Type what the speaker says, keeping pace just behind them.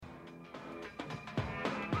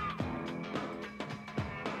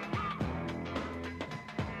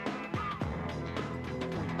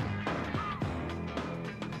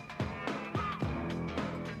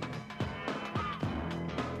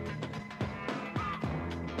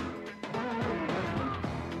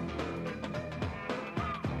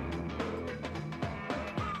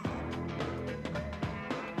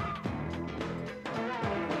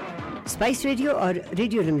Spice radio और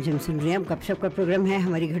radio Rimjhim सुन रहे हैं। हम गप शप का प्रोग्राम है।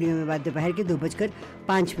 हमारी घड़ियों में बात दोपहर के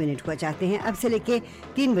 2:05 को चाहते हैं। अब से लेके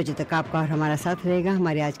 3 बजे तक आपका और हमारा साथ रहेगा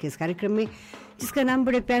हमारे आज के इस कार्यक्रम में, जिसका नाम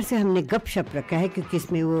बड़े प्यार से हमने गप शप रखा है, क्योंकि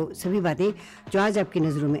इसमें वो सभी बातें जो आज आपकी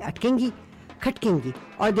नज़रों में अटकेंगी, खटकेंगी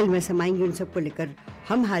और दिल में समाएंगी, उन सबको लेकर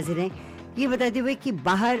हम हाजिर हैं, ये बताते हुए कि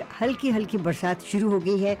बाहर हल्की हल्की बरसात शुरू हो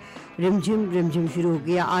गई है। रिमझिम शुरू हो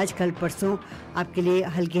गया। आज कल परसों आपके लिए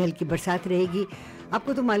हल्की हल्की बरसात रहेगी।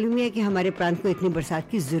 आपको तो मालूम ही है कि हमारे प्रांत को इतनी बरसात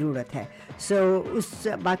की ज़रूरत है। सो उस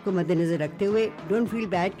बात को मद्देनज़र रखते हुए डोंट फील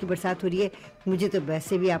बैड कि बरसात हो रही है। मुझे तो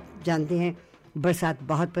वैसे भी आप जानते हैं बरसात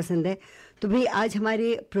बहुत पसंद है। तो भाई आज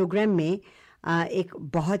हमारे प्रोग्राम में एक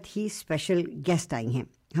बहुत ही स्पेशल गेस्ट आई हैं।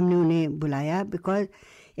 हमने उन्हें बुलाया बिकॉज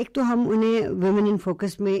एक तो हम उन्हें वुमेन इन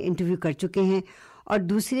फोकस में इंटरव्यू कर चुके हैं, और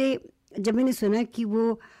दूसरे जब मैंने सुना कि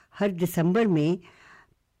वो हर दिसंबर में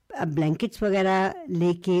ब्लैंकेट्स वगैरह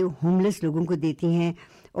लेके होमलेस लोगों को देती हैं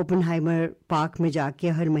ओपनहाइमर पार्क में जाके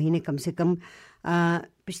हर महीने कम से कम,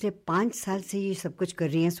 पिछले 5 साल से ये सब कुछ कर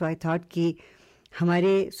रही हैं। सो आई थॉट कि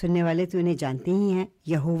हमारे सुनने वाले तो इन्हें जानते ही हैं,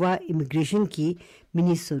 यहोवा इमिग्रेशन की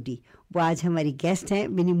मिनी सोडी, वो आज हमारी गेस्ट हैं।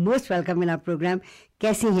 Mini, most welcome in our programme.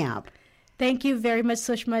 कैसी हैं आप? Thank you very much,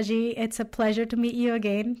 Sushma ji. It's a pleasure to meet you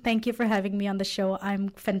again. Thank you for having me on the show. I'm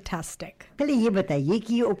fantastic. पहले ये बताइए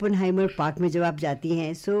कि ओपनहाइमर पार्क में जब आप जाती हैं,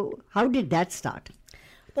 so how did that start?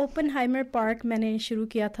 Oppenheimer park मैंने शुरू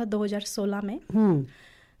किया था 2016 में.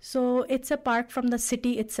 So it's a park from the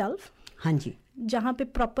city itself. हाँ जी. जहाँ पे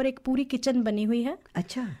प्रॉपर एक पूरी किचन बनी हुई है.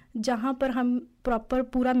 अच्छा. जहाँ पर हम प्रॉपर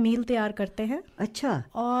पूरा मील तैयार करते हैं. अच्छा.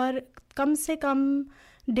 और कम से कम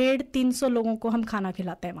 150-300 लोगों को हम खाना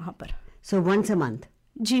खिलाते हैं वहाँ पर. So once a month?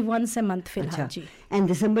 Ji, once a month फिलहाल जी. And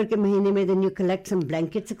दिसंबर के महीने में then you collect some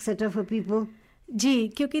blankets etc. for people? जी,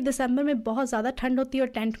 क्योंकि दिसंबर में बहुत ज़्यादा ठंड होती है और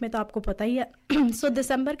टेंट में तो आपको पता ही है. सो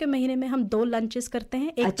दिसंबर के महीने में हम 2 लंचेस करते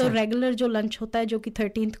हैं. एक तो रेगुलर जो लंच होता है जो कि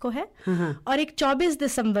 13th को है, और एक 24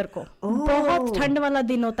 दिसंबर को. बहुत ठंड वाला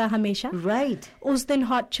दिन होता है हमेशा. राइट. उस दिन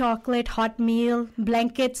हॉट चॉकलेट, हॉट मील,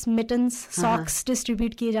 ब्लैंकेट्स, मिटन्स, सॉक्स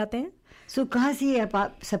डिस्ट्रीब्यूट किए जाते हैं. सो कहाँ से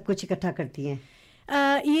आप सब कुछ इकट्ठा करती हैं?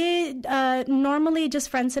 ये normally just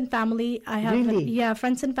friends and family. I have really?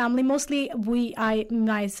 Friends and family. Mostly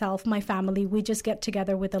myself, my family, we just get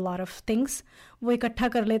together with a lot of things. वो इकट्ठा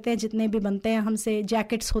कर लेते हैं जितने भी बनते हैं. हमसे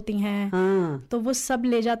जैकेट्स होती हैं, तो वो सब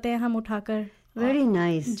ले जाते हैं हम उठाकर. Very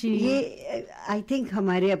nice. जी. ये I think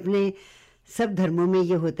हमारे अपने सब धर्मों में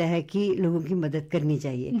ये होता है कि लोगों की मदद करनी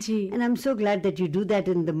चाहिए. जी. And I'm so glad that you do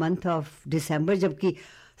that in the month of December, जबकि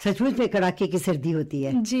सचमुच में कड़ाके की सर्दी होती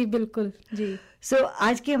है. जी बिल्कुल जी. सो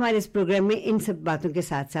आज के हमारे इस प्रोग्राम में इन सब बातों के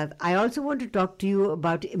साथ साथ I also want to talk to you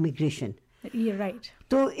about immigration. Right.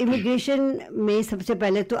 तो इमिग्रेशन में सबसे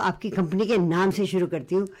पहले तो आपकी कंपनी के नाम से शुरू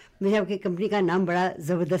करती हूँ. मुझे आपकी कंपनी का नाम बड़ा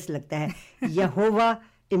जबरदस्त लगता है, यहोवा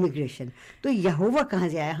इमिग्रेशन. तो यहोवा कहाँ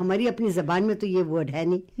से आया? हमारी अपनी जबान में तो ये वर्ड है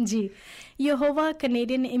नहीं. जी, यहोवा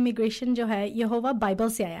कनेडियन इमिग्रेशन जो है, यहोवा बाइबल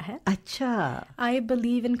से आया है. अच्छा. I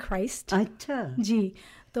believe in Christ. अच्छा जी.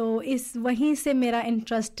 तो इस वहीं से मेरा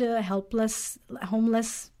इंटरेस्ट हेल्पलेस,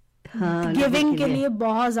 होमलेस गिविंग के लिए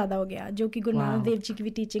बहुत ज्यादा हो गया, जो कि गुरु नानक देव जी की भी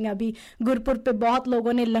टीचिंग है. अभी गुरपुर पे बहुत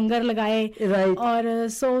लोगों ने लंगर लगाए. right. और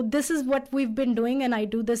so this is what we have been doing and I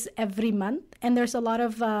do this every month and there is a lot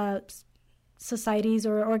of societies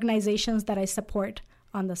or organizations that I support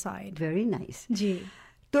on the side. Very nice. जी.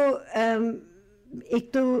 तो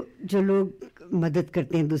एक तो जो लोग मदद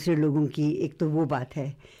करते हैं दूसरे लोगों की, एक तो वो बात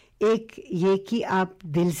है. एक ये कि आप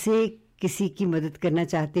दिल से किसी की मदद करना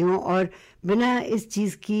चाहते हो और बिना इस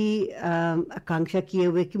चीज़ की आकांक्षा किए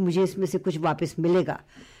हुए कि मुझे इसमें से कुछ वापस मिलेगा.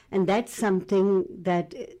 एंड दैट्स समथिंग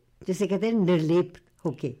दैट, जैसे कहते हैं, निर्लेप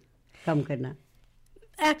होके काम करना.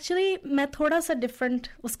 एक्चुअली मैं थोड़ा सा डिफरेंट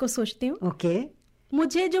उसको सोचती हूँ. ओके.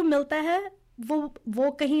 मुझे जो मिलता है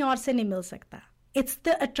वो कहीं और से नहीं मिल सकता. It's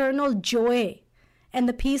the eternal joy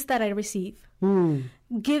and the peace that I receive.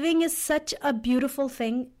 Giving is such a beautiful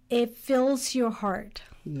thing. It fills your heart.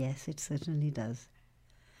 Yes, it certainly does.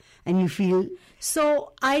 And you feel... So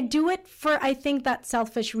I do it for, I think, that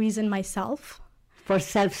selfish reason myself. For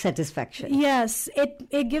self-satisfaction. Yes,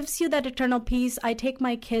 it gives you that eternal peace. I take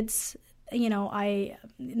my kids,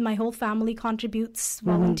 my whole family contributes,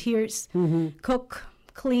 volunteers, cook,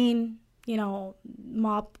 clean,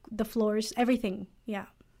 mop the floors, everything. Yeah.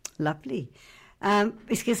 Lovely.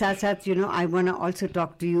 इसके साथ साथ I want to also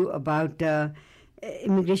talk to you about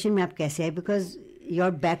immigration में आप कैसे आए, because your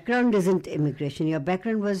background isn't immigration. Your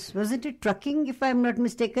background wasn't it trucking, if I'm not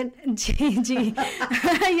mistaken? जी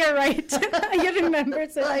you're right. You remember.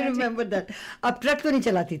 I remember that. आप truck तो नहीं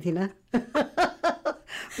चलाती थी ना?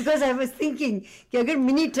 Because I was thinking कि अगर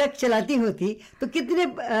मिनी ट्रक चलाती होती तो कितने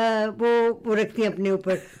वो रखती अपने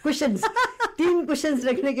ऊपर कुशन्स 3 कुशन्स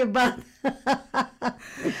रखने के बाद.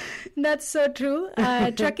 That's so true.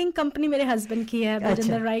 Trucking company मेरे हस्बैंड की है,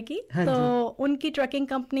 बजिंदर राय की. तो उनकी trucking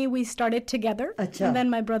company we started together. And then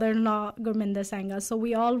my brother-in-law Gurminder Sangha. So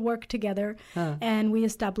we all worked together and we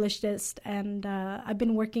established this, and I've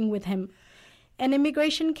been working with him. And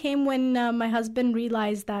immigration came when my husband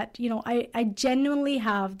realized that, you know, I genuinely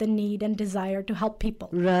have the need and desire to help people.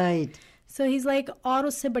 Right. So he's like, और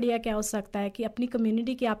उससे बढ़िया क्या हो सकता है कि अपनी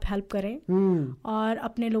community की आप हेल्प करें और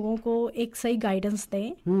अपने लोगों को एक सही गाइडेंस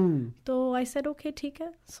दें. तो I said, okay, ठीक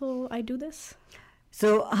है. So I do this. So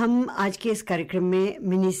हम आज के इस कार्यक्रम में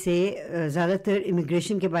मिनी से ज़्यादातर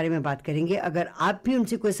इमिग्रेशन के बारे में बात करेंगे. अगर आप भी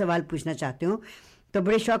उनसे कोई सवाल पूछना चाहते हो तो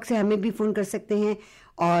बड़े शौक से हमें भी फ़ोन कर सकते हैं,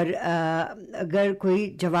 और अगर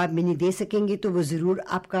कोई जवाब मिनी दे सकेंगी तो वो ज़रूर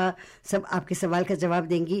आपके सवाल का जवाब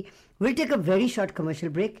देंगी. We'll take a very short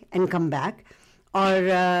commercial break and come back, और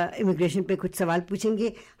इमिग्रेशन पे कुछ सवाल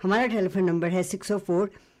पूछेंगे. हमारा टेलीफोन नंबर है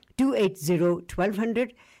 604-280-1200,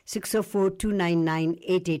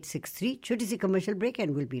 604-299-8863. छोटी सी commercial break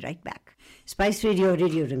and we'll be right back. Spice radio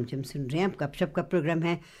Rimjhim सुन रहे हैं. आप गप शप का प्रोग्राम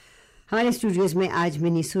है. हमारे स्टूडियोज़ में आज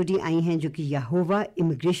मिनी सोडी आई हैं जो कि याहोवा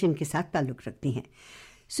इमिग्रेशन के साथ ताल्लुक़ रखती हैं.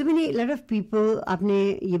 So Mini, lot of people,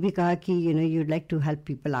 आपने ये भी कहा कि you'd like to help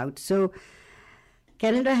people out. So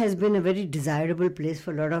Canada has been a very desirable place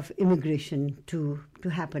for a lot of immigration to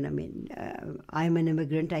happen. I mean, I'm an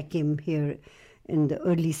immigrant. I came here in the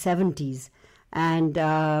early 70s, and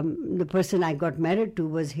the person I got married to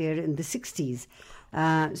was here in the 60s.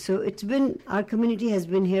 So it's been, our community has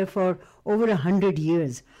been here for over 100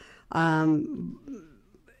 years.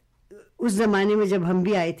 उस ज़माने में जब हम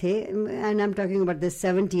भी आए थे, and I am talking about the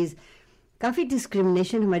 70s, काफ़ी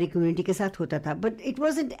discrimination हमारी कम्युनिटी के साथ होता था, but it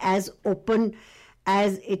wasn't as open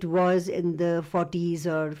as it was in the 40s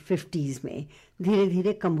और 50s में. धीरे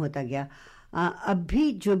धीरे कम होता गया. अब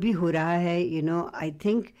भी जो भी हो रहा है, आई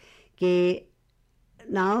थिंक कि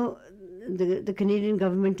now the Canadian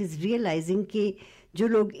government is realizing कि जो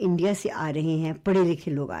लोग इंडिया से आ रहे हैं, पढ़े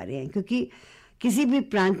लिखे लोग आ रहे हैं, क्योंकि किसी भी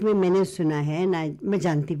प्रांत में मैंने सुना है ना, मैं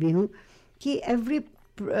जानती भी हूँ कि every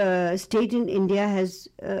state in India has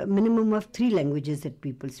minimum of 3 languages that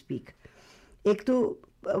people speak. एक तो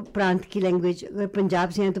प्रांत की लैंग्वेज, अगर पंजाब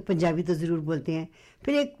से हैं तो पंजाबी तो ज़रूर बोलते हैं,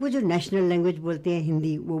 फिर एक वो जो नेशनल लैंग्वेज बोलते हैं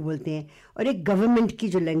हिंदी, वो बोलते हैं, और एक गवर्नमेंट की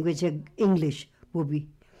जो लैंग्वेज है इंग्लिश, वो भी.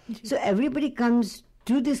 So everybody comes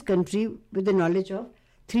to this country with the knowledge of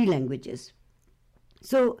 3 languages.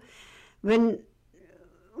 So when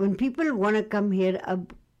people want to come here, अब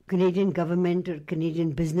Canadian government और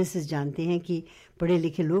Canadian businesses जानते हैं कि पढ़े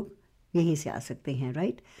लिखे लोग यहीं से आ सकते हैं,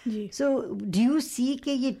 right? So do you see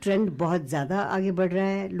कि ये ट्रेंड बहुत ज़्यादा आगे बढ़ रहा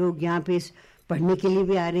है? लोग यहाँ पे पढ़ने के लिए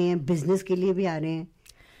भी आ रहे हैं, बिजनेस के लिए भी आ रहे हैं.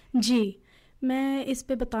 जी, मैं इस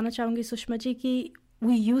पे बताना चाहूँगी सुषमा जी कि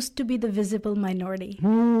We used to be the visible minority.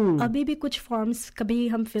 अभी भी कुछ फॉर्म्स कभी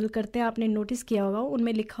हम फिल करते हैं, आपने नोटिस किया होगा,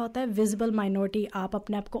 उनमें लिखा होता है विजिबल माइनॉरिटी. आप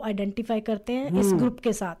अपने आप को आइडेंटिफाई करते हैं इस ग्रुप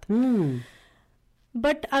के साथ.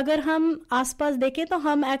 बट अगर हम आसपास देखें तो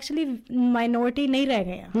हम एक्चुअली माइनॉरिटी नहीं रह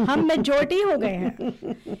गए हैं, हम मेजॉरिटी हो गए हैं.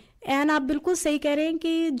 एंड आप बिल्कुल सही कह रहे हैं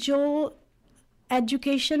कि जो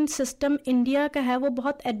एजुकेशन सिस्टम इंडिया का है वो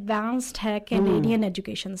बहुत एडवांस्ड है कैनेडियन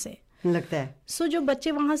एजुकेशन से, लगता है. सो जो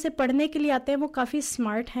बच्चे वहां से पढ़ने के लिए आते हैं वो काफी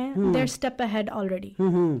स्मार्ट हैं, देयर स्टेप अहेड ऑलरेडी.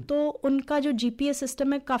 तो उनका जो जीपीए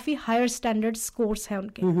सिस्टम है काफी हायर स्टैंडर्ड स्कोर्स है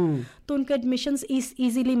उनके, तो उनके एडमिशंस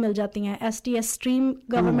इजीली मिल जाती हैं. एसटीएस स्ट्रीम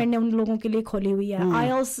गवर्नमेंट ने उन लोगों के लिए खोली हुई है.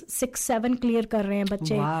 IELTS 6-7 क्लियर कर रहे हैं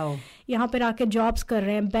बच्चे, यहाँ पर आके जॉब्स कर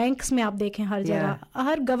रहे हैं. बैंक्स में आप देखें हर जगह,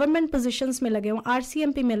 हर गवर्नमेंट पोजीशंस में लगे हुए,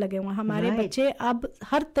 RCMP में लगे हुए. हमारे बच्चे अब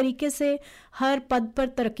हर तरीके से हर पद पर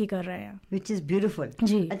तरक्की कर रहे हैं, which is beautiful.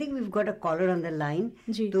 Ji, I think we've got a caller on the line.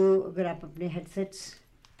 जी, तो अगर आप अपने headsets,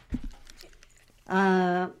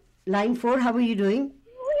 line 4, how are you doing?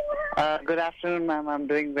 Good afternoon, ma'am. I'm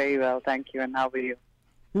doing very well, thank you. And how are you?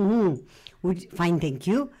 Fine, thank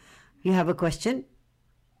you. You have a question?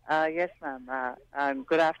 Yes, ma'am.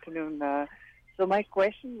 Good afternoon. So my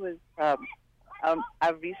question was,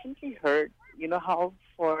 I've recently heard, how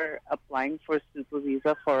for applying for super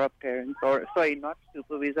visa for our parents, or sorry, not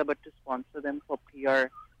super visa, but to sponsor them for PR,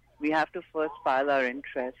 we have to first file our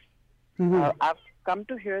interest. I've come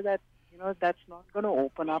to hear that, that's not going to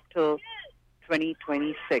open up till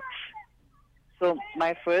 2026. So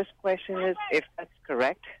my first question is if that's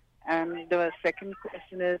correct. And the second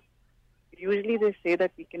question is, usually they say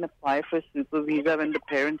that we can apply for super visa when the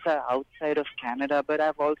parents are outside of Canada, but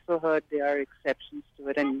I've also heard there are exceptions to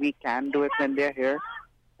it and we can do it when they're here.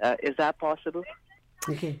 Is that possible?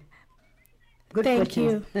 Okay.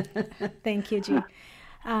 Thank you जी।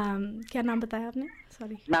 क्या नाम बताया आपने?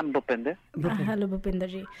 Sorry ma'am, Bhupinder. Hello Bhupinder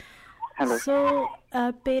ji. Hello. So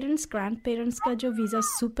parents, grandparents का जो visa,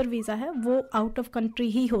 super visa है, वो out of country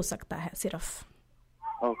ही हो सकता है सिर्फ।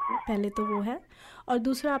 पहले तो वो है। और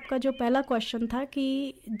दूसरा आपका जो पहला क्वेश्चन था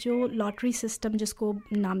कि जो लॉटरी सिस्टम जिसको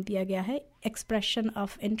नाम दिया गया है एक्सप्रेशन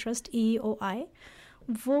ऑफ इंटरेस्ट EOI,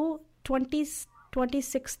 वो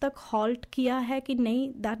 26 तक हॉल्ट किया है कि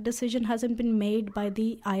नहीं, that decision hasn't been made by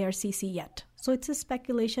the IRCC yet, so it's a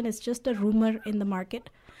speculation, it's just a rumour in the market.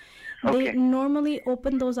 They normally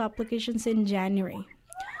open those applications in January.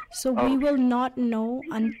 So we will not know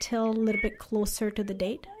until a little bit closer to the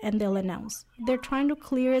date, and they'll announce. They're trying to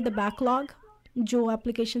clear the backlog. जो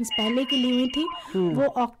applications पहले की ली हुई थी वो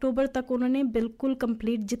अक्टूबर तक उन्होंने बिल्कुल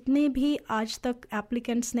complete, जितने भी आज तक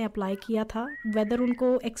एप्लीकेंट्स ने अप्लाई किया था, वेदर उनको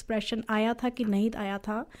एक्सप्रेशन आया था कि नहीं आया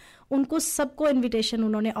था, उनको सबको इनविटेशन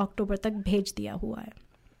उन्होंने अक्टूबर तक भेज दिया हुआ है.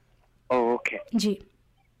 ओके जी.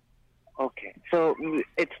 Okay, so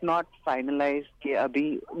it's not finalized कि अभी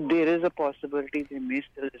there is a possibility they may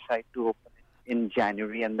still decide to open it in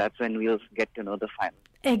January, and that's when we'll get to know the final.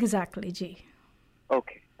 Exactly, ji.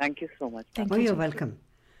 Okay, thank you so much. Thank you. You're welcome.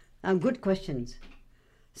 Good questions.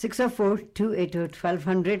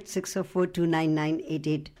 604-288-1200,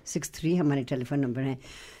 604-299-8863 हमारे telephone number हैं.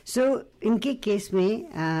 So इनके case में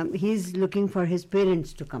he is looking for his parents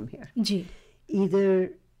to come here. जी. Either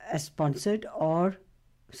as sponsored or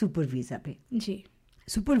super visa पे. जी.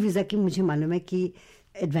 Super visa की मुझे मालूम है कि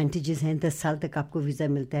एडवांटेजेस हैं, 10 साल तक आपको वीज़ा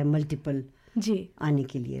मिलता है मल्टीपल जी आने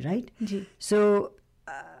के लिए, राइट? जी. So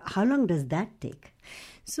how long does that take?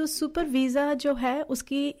 So super visa जो है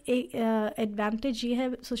उसकी एक एडवांटेज ये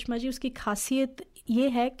है सुषमा जी, उसकी खासियत ये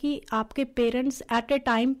है कि आपके पेरेंट्स एट ए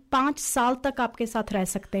टाइम 5 साल तक आपके साथ रह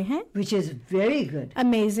सकते हैं, which is very good,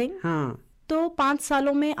 amazing. हाँ. तो 5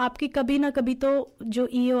 सालों में आपकी कभी ना कभी तो जो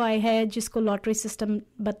EOI है जिसको लॉटरी सिस्टम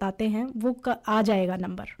बताते हैं वो आ जाएगा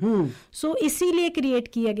नंबर. सो इसीलिए क्रिएट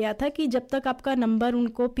किया गया था कि जब तक आपका नंबर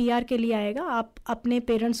उनको PR के लिए आएगा आप अपने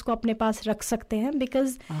पेरेंट्स को अपने पास रख सकते हैं.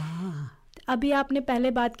 बिकॉज अभी आपने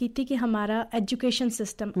पहले बात की थी कि हमारा education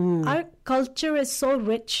system, our culture is so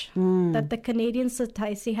rich that the Canadian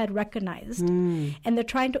society had recognised and they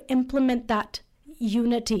trying to implement that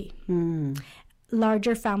unity.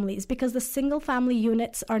 Larger families, because the single family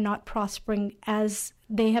units are not prospering, as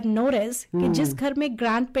they have noticed कि जिस घर में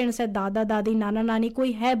grand parents है, दादा दादी नाना नानी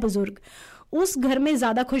कोई है बुजुर्ग, उस घर में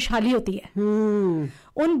ज्यादा खुशहाली होती है.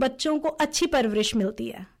 उन बच्चों को अच्छी परवरिश मिलती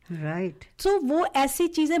है, राइट? सो वो ऐसी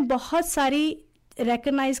चीजें बहुत सारी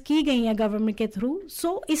रिकॉग्नाइज की गई हैं गवर्नमेंट के थ्रू.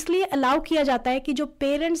 सो इसलिए अलाउ किया जाता है कि जो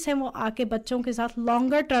पेरेंट्स हैं वो आके बच्चों के साथ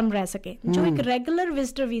लॉन्गर टर्म रह सके. जो एक रेगुलर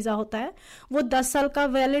विजिटर वीजा होता है वो 10 साल का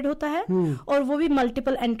वैलिड होता है और वो भी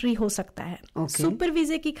मल्टीपल एंट्री हो सकता है. सुपर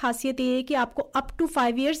वीजे की खासियत ये है कि आपको अप टू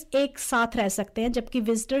 5 years एक साथ रह सकते हैं, जबकि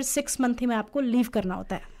विजिटर 6 month में आपको लीव करना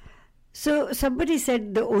होता है. So somebody said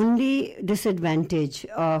the only disadvantage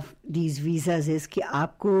of these visas is कि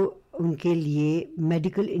आपको उनके लिए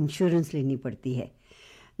मेडिकल इंश्योरेंस लेनी पड़ती है.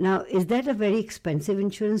 Now is that a very expensive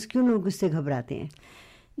insurance? क्यों लोग उससे घबराते हैं?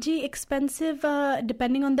 जी, expensive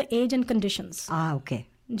depending on the age and conditions. Okay.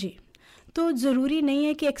 जी, तो ज़रूरी नहीं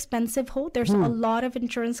है कि एक्सपेंसिव हो. There's a lot of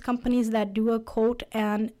insurance companies that do a quote,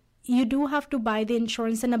 and you do have to buy the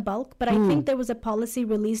insurance in a bulk, but I think there was a policy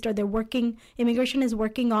released, or immigration is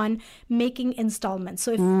working on making installments.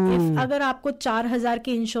 So if अगर आपको 4,000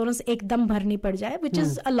 की insurance एकदम भरनी पड़ जाए, which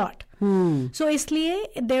is a lot, so इसलिए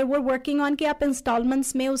they were working on कि आप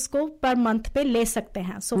इंस्टॉलमेंट्स में उसको पर मंथ पे ले सकते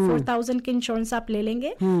हैं. So 4,000 की इंश्योरेंस आप ले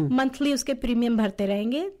लेंगे, मंथली उसके प्रीमियम भरते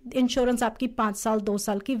रहेंगे, इंश्योरेंस आपकी 5 साल 2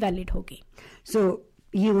 साल की वैलिड होगी. So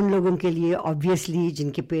ये उन लोगों के लिए ऑब्वियसली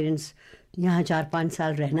जिनके पेरेंट्स यहाँ 4-5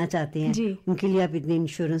 साल रहना चाहते हैं, उनके लिए आप इतनी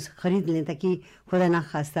इंश्योरेंस खरीद लें ताकि खुदा ना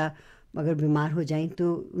खास्ता अगर बीमार हो जाएं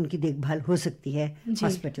तो उनकी देखभाल हो सकती है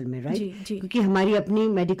हॉस्पिटल में, राइट? क्योंकि हमारी अपनी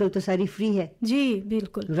मेडिकल तो सारी फ्री है. जी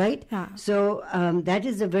बिल्कुल, right. So that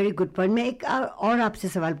is a very good point. मैं एक और आपसे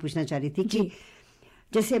सवाल पूछना चाह रही थी कि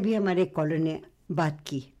जैसे अभी हमारे कॉलर ने बात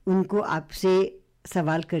की, उनको आपसे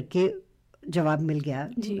सवाल करके जवाब मिल गया,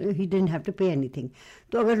 he didn't have to pay anything.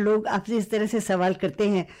 तो अगर लोग आपसे इस तरह से सवाल करते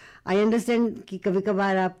हैं, आई अंडरस्टैंड कि कभी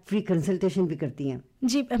कभार आप फ्री कंसल्टेशन भी करती हैं.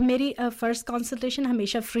 जी, मेरी फर्स्ट कंसल्टेशन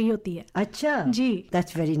हमेशा फ्री होती है. अच्छा जी,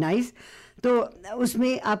 दैट्स वेरी नाइस. तो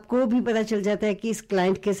उसमें आपको भी पता चल जाता है कि इस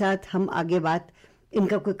क्लाइंट के साथ हम आगे बात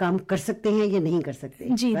इनका कोई काम कर सकते हैं या नहीं कर सकते.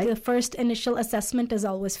 जी, the first initial assessment is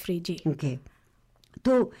always free. जी. ओके.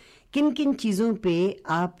 तो किन किन चीज़ों पे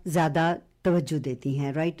आप ज़्यादा तवज्जो देती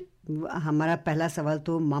हैं, राइट? हमारा पहला सवाल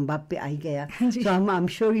तो माँ बाप पे आ ही गया, so I'm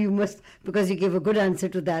sure you must, because you gave a good answer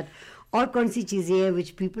to that. और कौन सी चीजें हैं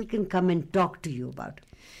which people can come and talk to you about?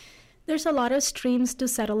 There's a lot of streams to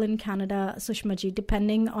settle in Canada, Sushma ji,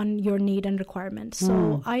 depending on your need and requirement. So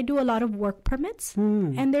I do a lot of work permits,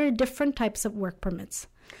 and there are different types of work permits.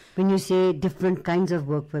 When you say different kinds of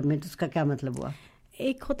work permit, उसका क्या मतलब हुआ?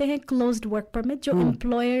 एक होते हैं closed work permit जो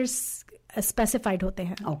employers specified होते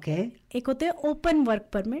हैं. Okay. एक होते हैं open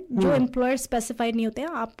work permit जो employer specified नहीं होते हैं.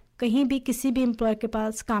 आप कहीं भी किसी भी employer के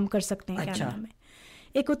पास काम कर सकते हैं कनाडा में.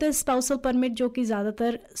 एक होते हैं स्पाउसल परमिट जो कि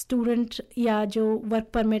ज़्यादातर स्टूडेंट या जो वर्क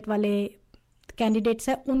परमिट वाले कैंडिडेट्स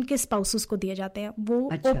हैं उनके स्पाउसेस को दिए जाते हैं, वो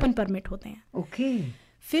ओपन परमिट होते हैं. ओके.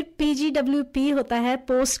 फिर PGWP होता है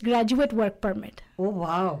post graduate work permit. Oh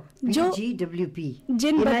wow. PGWP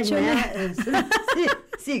जिन बच्चों ने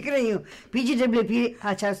सीख रही हूँ. PGWP,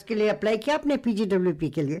 अच्छा, उसके लिए अप्लाई किया आपने PGWP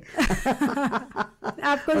के लिए?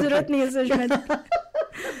 आपको जरूरत नहीं है सुषमा.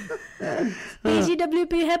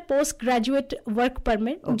 PGWP है पोस्ट ग्रेजुएट वर्क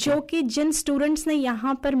परमिट जो कि जिन स्टूडेंट्स ने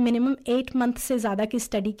यहाँ पर मिनिमम 8 मंथ से ज्यादा की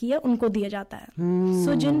स्टडी की है उनको दिया जाता है.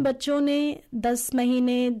 सो जिन बच्चों ने 10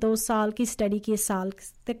 महीने 2 साल की स्टडी की, साल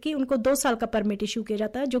तक की, उनको 2 साल का परमिट इशू किया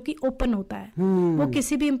जाता है जो कि ओपन होता है. वो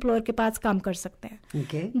किसी भी एम्प्लॉयर के पास काम कर सकते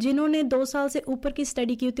हैं. जिन्होंने 2 साल से ऊपर की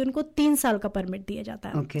स्टडी की होती है उनको 3 साल का परमिट दिया जाता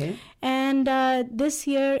है. And this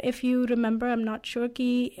year if you remember, I am not sure,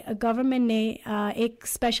 कि गवर्नमेंट ने एक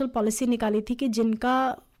स्पेशल पॉलिसी निकाली थी कि जिनका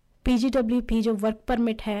PGWP जो वर्क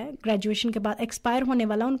परमिट है ग्रेजुएशन के बाद एक्सपायर होने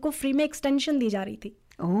वाला, उनको फ्री में एक्सटेंशन दी जा रही थी.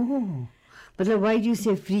 मतलब why do you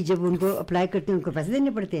say free? जब उनको अप्लाई करते हैं उनको पैसे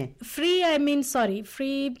देने पड़ते हैं. Free, I mean sorry, free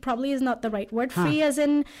probably is not the right word. Free as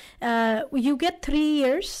in you get 3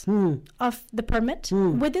 years of the permit.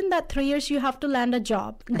 Within that 3 years you have to land a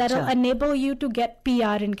job that will enable you to get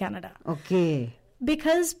PR in Canada. Okay.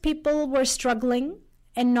 Because people were struggling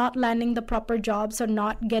and not landing the proper jobs or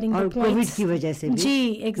not getting the points. COVID की वजह से भी. जी,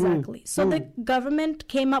 exactly. So the government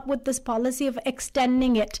came up with this policy of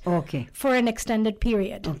extending it for an extended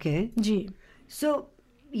period. Okay. Ji. So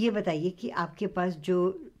ये बताइए कि आपके पास जो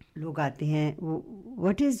लोग आते हैं,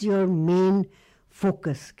 what is your main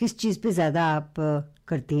focus? किस चीज़ पे ज़्यादा आप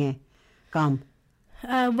करती हैं काम?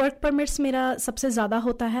 वर्क परमिट्स मेरा सबसे ज़्यादा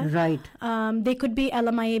होता है. Right. They could be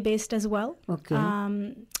LMIA based as well. Okay.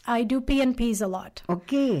 I do PNPs a lot.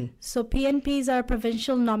 Okay. So PNPs are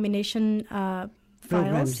provincial nomination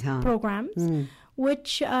programs,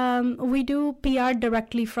 which we do PR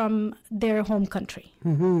directly from their home country.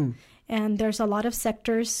 And there's a lot of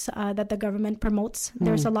sectors that the government promotes.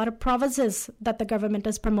 There's a lot of provinces that the government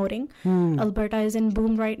is promoting. Alberta is in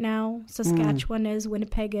boom right now. Saskatchewan is.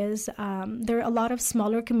 Winnipeg is. There are a lot of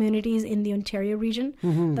smaller communities in the Ontario region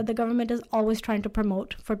that the government is always trying to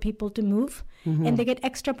promote for people to move. And they get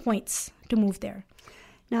extra points to move there.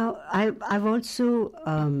 Now, I've also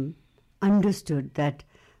understood that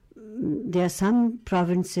there are some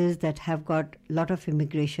provinces that have got a lot of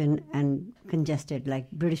immigration and congested,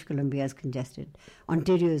 like British Columbia is congested,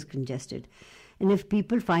 Ontario is congested. And if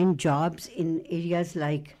people find jobs in areas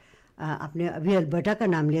like, आपने अभी Alberta का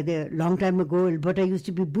नाम लिया, there long time ago Alberta used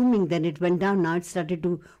to be booming, then it went down, now it started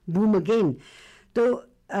to boom again. So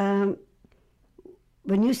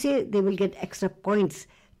when you say they will get extra points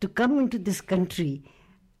to come into this country,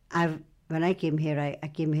 when I came here, I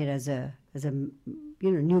came here as a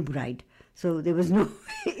new bride. So there was no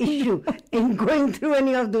issue in going through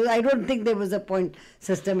any of those. I don't think there was a point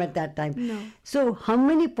system at that time. No. So how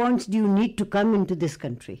many points do you need to come into this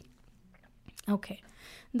country? Okay.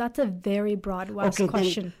 That's a very broad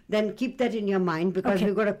question. Then keep that in your mind because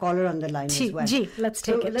we've got a caller on the line as well. Let's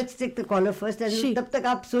take it. Let's take the caller first and tab tak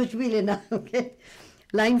aap soch bhi lena, okay?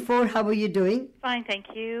 Line 4, how are you doing? Fine, thank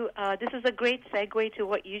you. This is a great segue to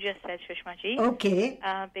what you just said, Sushma ji. Okay.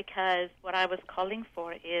 Because what I was calling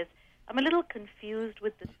for is, I'm a little confused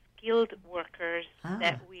with the skilled workers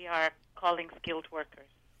that we are calling skilled workers.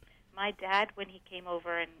 My dad, when he came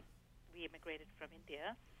over and we immigrated from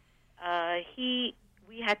India,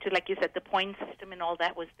 we had to, like you said, the point system and all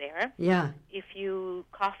that was there. Yeah. If you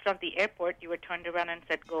coughed at the airport, you were turned around and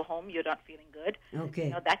said, go home, you're not feeling good. Okay.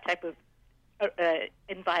 You know, that type of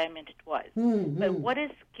environment it was. But what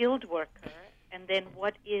is skilled worker, and then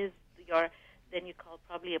what is then you call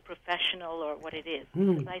probably a professional or what it is?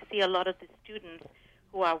 Because I see a lot of the students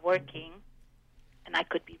who are working, and I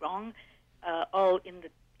could be wrong, all in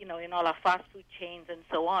in all our fast food chains and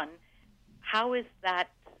so on. How is that?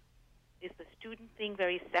 Is the student thing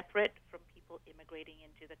very separate from people immigrating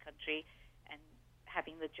into the country and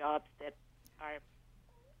having the jobs that are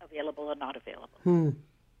available or not available?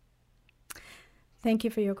 Thank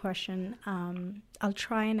you for your question. I'll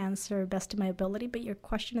try and answer best of my ability, but your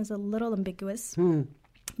question is a little ambiguous.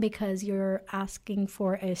 because you're asking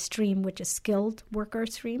for a stream which is skilled worker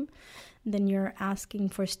stream, then you're asking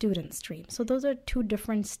for student stream. So those are two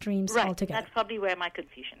different streams altogether. That's probably where my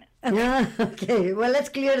confusion is. Okay. Yeah, okay. Well, let's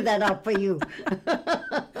clear that up for you.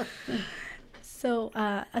 So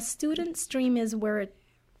a student stream is where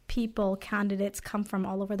candidates come from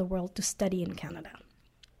all over the world to study in Canada.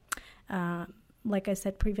 Like I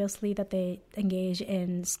said previously, that they engage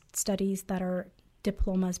in studies that are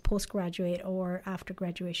diplomas, postgraduate, or after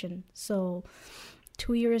graduation. So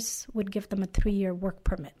 2 years would give them a 3-year work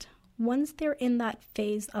permit. Once they're in that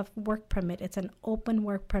phase of work permit, it's an open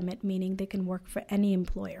work permit, meaning they can work for any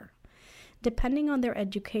employer. Depending on their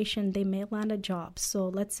education, they may land a job. So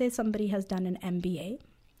let's say somebody has done an MBA.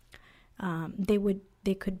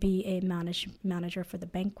 They could be a manager for the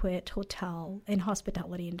banquet, hotel, and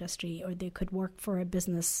hospitality industry, or they could work for a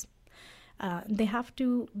business. They have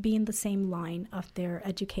to be in the same line of their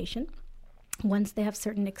education. Once they have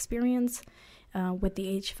certain experience with the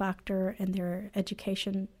age factor and their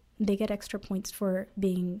education, they get extra points for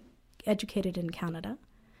being educated in Canada.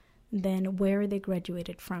 Then where they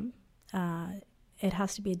graduated from. It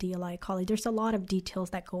has to be a DLI college. There's a lot of details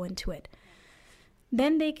that go into it.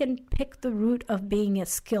 Then they can pick the route of being a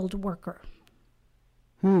skilled worker.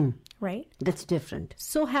 Right? That's different.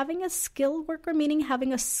 So having a skilled worker, meaning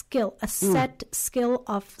having a skill, a set skill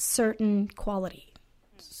of certain quality.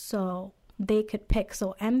 So they could pick.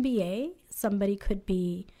 So MBA, somebody could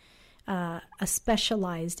be a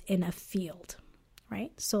specialized in a field,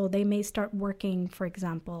 right? So they may start working, for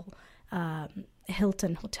example,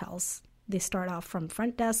 Hilton hotels. They start off from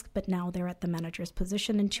front desk, but now they're at the manager's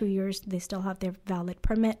position in 2 years. They still have their valid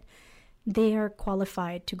permit. They are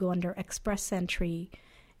qualified to go under express entry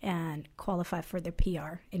and qualify for their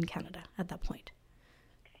PR in Canada at that point.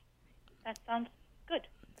 Okay. That sounds good.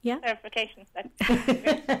 Yeah. Clarification.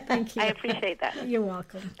 Thank you. I appreciate that. You're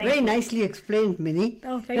welcome. Very nicely explained, Minnie.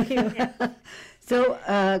 Oh, thank you. So,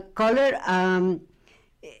 caller,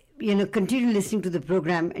 continue listening to the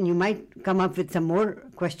program, and you might come up with some more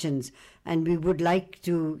questions. And we would like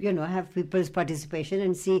to, have people's participation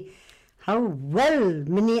and see how well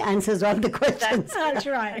Minnie answers all the questions. That's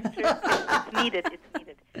right. It's needed.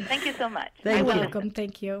 Thank you so much. You're welcome.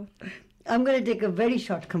 Thank you. I'm going to take a very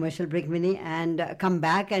short commercial break, Minnie, and come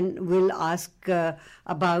back, and we'll ask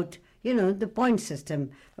about, the point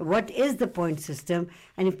system. What is the point system?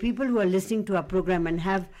 And if people who are listening to our program and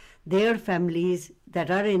have their families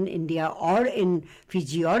that are in India or in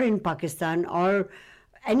Fiji or in Pakistan or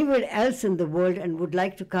anywhere else in the world and would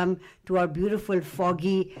like to come to our beautiful,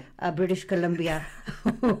 foggy British Columbia,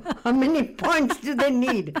 how many points do they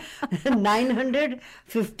need? 900,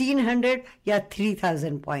 1,500 या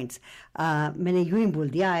 3,000 points? मैंने यूं ही बोल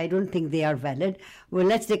दिया. I don't think they are valid. Well,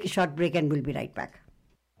 let's take a short break and we'll be right back.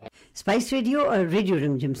 Spice radio और radio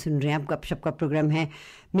Rimjhim सुन रहे हैं. आप गप शप का प्रोग्राम है.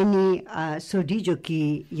 मिनी सोडी जो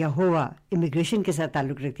कि यहोवा इमिग्रेशन के साथ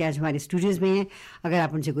ताल्लुक़ रखते हैं, आज हमारे स्टूडियोज़ में हैं. अगर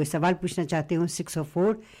आप उनसे कोई सवाल पूछना चाहते हो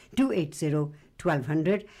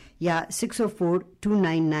 604-280-1200 या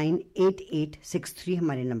 604-299-8863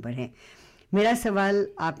 हमारे नंबर हैं. मेरा सवाल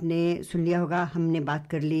आपने सुन लिया होगा. हमने बात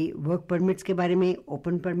कर ली वर्क परमिट्स के बारे में,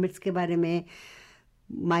 ओपन परमिट्स के बारे में,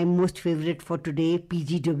 my most favourite for today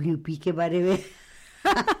PGWP के बारे में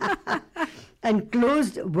एंड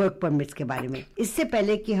क्लोज्ड वर्क परमिट्स के बारे में. इससे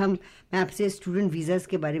पहले कि मैं आपसे स्टूडेंट वीज़ास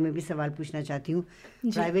के बारे में भी सवाल पूछना चाहती हूँ.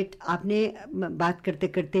 प्राइवेट, आपने बात करते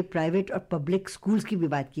करते प्राइवेट और पब्लिक स्कूल्स की भी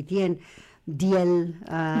बात की थी, एंड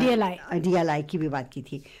DLI की भी बात की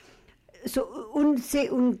थी. सो उन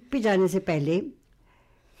पे जाने से पहले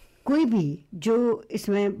कोई भी जो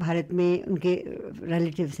इसमें भारत में उनके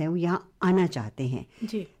रिलेटिव्स हैं वो यहाँ आना चाहते हैं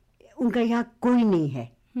जी, उनका यहाँ कोई नहीं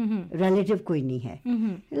है, रिलेटिव कोई नहीं है,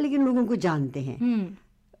 लेकिन लोगों को जानते हैं.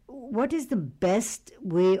 What is the best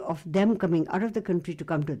way of them coming out of the country to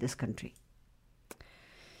come to this country?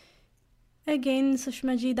 Again,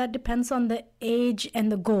 Sushma ji, that depends on the age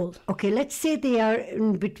and the goal. Okay, let's say they are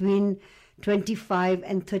in between 25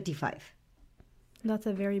 and 35. That's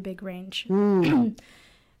a very big range.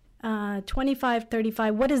 25,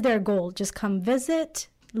 35, what is their goal? Just come visit,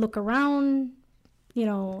 look around,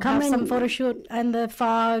 have some photo shoot in the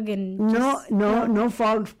fog and no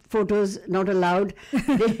fog photos not allowed.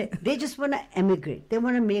 They just want to emigrate. They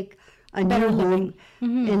want to make a new home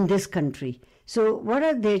in this country. So what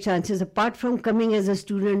are their chances, apart from coming as a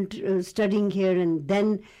student, studying here and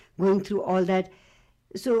then going through all that?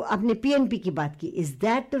 So आपने PNP की बात की. Is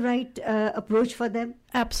that the right approach for them?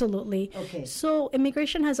 Absolutely. Okay. So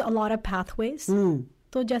immigration has a lot of pathways.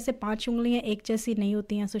 तो जैसे 5 उंगलियां एक जैसी नहीं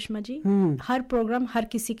होती हैं सुषमा जी. हर प्रोग्राम हर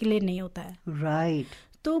किसी के लिए नहीं होता है. Right.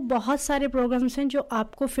 तो बहुत सारे प्रोग्राम्स हैं जो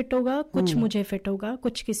आपको फिट होगा, कुछ मुझे फिट होगा,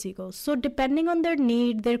 कुछ किसी को. So depending on their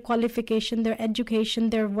need, their qualification, their education,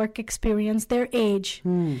 their work experience, their age,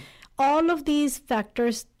 all of these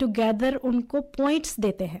factors together उनको points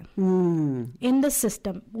देते हैं in the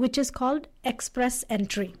system, which is called express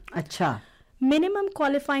entry. अच्छा. मिनिमम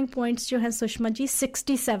क्वालिफाइंग पॉइंट्स जो है सुषमा जी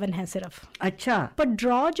 67 है सिर्फ. अच्छा. पर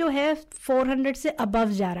ड्रॉ जो है 400 से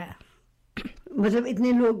अबव जा रहा है. मतलब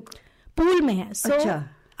इतने लोग पूल में है. सो अच्छा.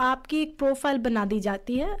 आपकी एक प्रोफाइल बना दी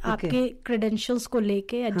जाती है आपके क्रेडेंशियल्स को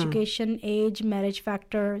लेके, एजुकेशन, एज, मैरिज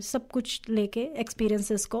फैक्टर, सब कुछ लेके,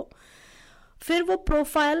 एक्सपीरियंसेस को. फिर वो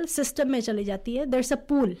प्रोफाइल सिस्टम में चली जाती है. देयर इज अ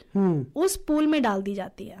पूल, उस पूल में डाल दी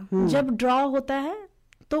जाती है. जब ड्रॉ होता है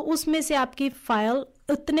तो उसमें से आपकी फाइल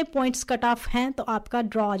उतने पॉइंट्स कट ऑफ हैं तो आपका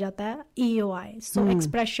ड्रॉ आ जाता है EOI, so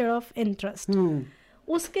expression of interest.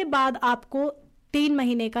 उसके बाद आपको 3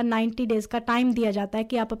 महीने का 90 डेज का टाइम दिया जाता है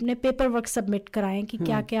कि आप अपने पेपर वर्क सबमिट कराएं कि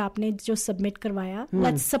क्या क्या आपने जो सबमिट करवाया.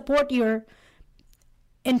 Let's support your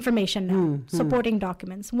information now, supporting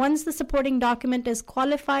documents. Once the supporting document is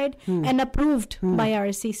qualified and approved by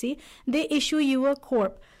RCC, they issue you a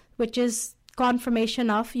corp, which is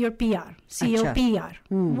confirmation of your PR, COPR.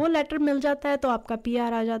 वो letter मिल जाता है तो आपका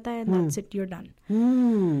PR आ जाता है, and that's it, you're done.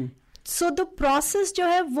 So the process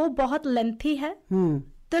जो है वो बहुत lengthy है.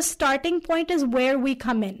 The starting point is where we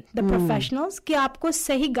come in, the professionals, कि आपको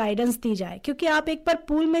सही गाइडेंस दी जाए. क्योंकि आप एक बार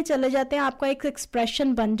पूल में चले जाते हैं, आपका एक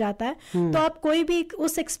एक्सप्रेशन बन जाता है, तो आप कोई भी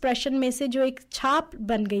उस एक्सप्रेशन में से जो एक छाप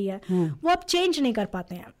बन गई है वो आप चेंज नहीं कर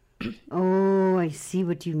पाते हैं. Oh, I see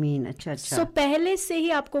what you mean. अच्छा. So पहले से ही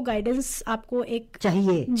आपको गाइडेंस आपको एक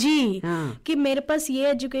चाहिए जी, कि मेरे पास ये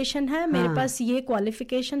एजुकेशन है, मेरे पास ये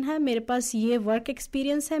क्वालिफिकेशन है, मेरे पास ये वर्क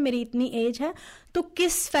एक्सपीरियंस है, मेरी इतनी एज है, तो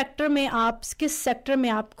किस फैक्टर में आप, किस सेक्टर में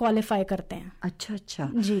आप क्वालिफाई करते हैं. अच्छा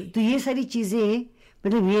जी. तो ये सारी चीजें,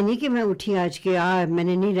 मतलब ये नहीं कि मैं उठी आज के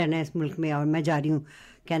मैंने नहीं रहना इस मुल्क में और मैं जा रही हूँ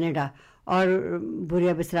कनाडा और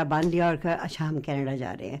बुरिया बिस्तरा बांध लिया और कहा अच्छा हम कनाडा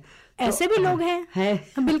जा रहे हैं. ऐसे भी लोग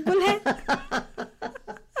हैं. बिल्कुल है.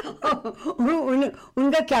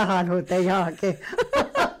 उनका क्या हाल होता है यहाँ के?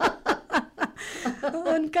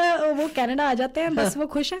 उनका वो कनाडा आ जाते हैं, बस वो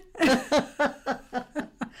खुश है.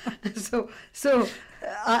 So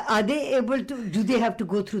are they able to, do they have to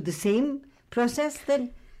go through the same process then?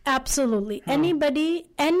 Absolutely.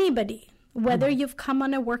 Anybody, whether you've come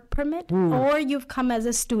on a work permit or you've come as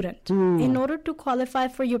a student, in order to qualify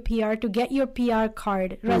for your PR, to get your PR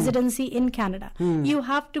card, residency in Canada, you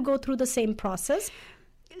have to go through the same process.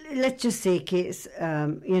 Let's just say कि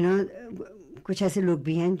कुछ ऐसे लोग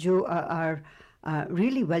भी हैं जो are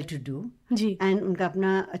really well to do ji. and उनका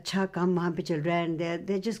अपना अच्छा काम वहाँ पे चल रहा है, and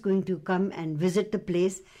they're just going to come and visit the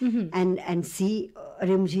place and see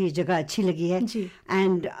अरे मुझे ये जगह अच्छी लगी है जी.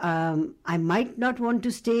 and I might not want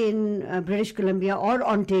to stay in British Columbia or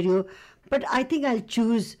Ontario, but I think I'll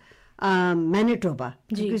choose Manitoba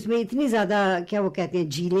क्योंकि उसमें इतनी ज़्यादा क्या वो कहते हैं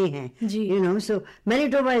झीलें हैं, so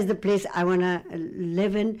Manitoba is the place I want to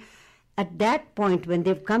live in. At that point when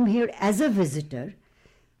they've come here as a visitor,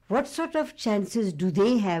 what sort of chances do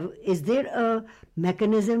they have? Is there a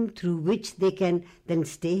mechanism through which they can then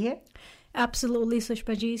stay here? Absolutely,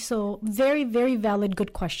 Sushma ji. So very, very valid,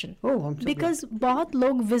 good question. Oh, I'm so Because बहुत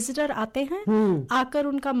लोग visitor आते हैं, आकर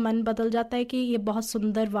उनका मन बदल जाता है कि ये बहुत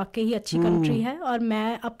सुंदर, वाकई ही अच्छी कंट्री है और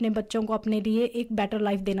मैं अपने बच्चों को अपने लिए एक better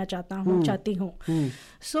life देना चाहती हूँ.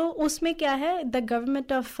 So उसमें क्या है? The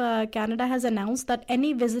government of Canada has announced that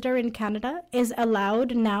any visitor in Canada is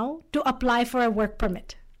allowed now to apply for a work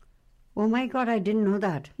permit. Oh my God, I didn't know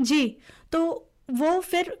that. जी, तो वो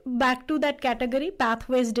फिर back to that category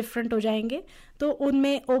pathways different हो जाएंगे. तो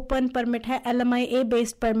उनमें open permit है, LMIA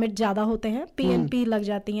based permit ज़्यादा होते हैं, PNP लग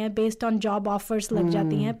जाती हैं, बेस्ड ऑन जॉब ऑफर्स लग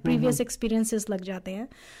जाती हैं, प्रीवियस एक्सपीरियंसेस लग जाते हैं.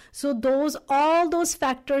 सो all those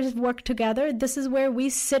factors work together. This is where we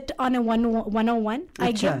sit on a 101.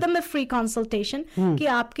 I give them a free consultation कि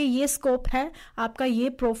आपके ये स्कोप है, आपका ये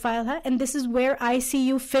प्रोफाइल है, and this is where I see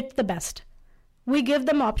you fit the best. We give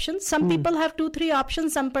them options. Some people have 2-3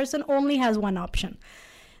 options. Some person only has one option.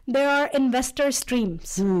 There are investor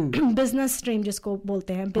streams, business stream जिसको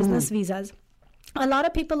बोलते हैं, business visas. A lot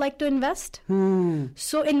of people like to invest.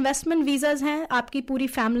 So investment visas हैं. आपकी पूरी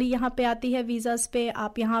family यहाँ पे आती है visas पे.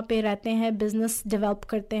 आप यहाँ पे रहते हैं, business develop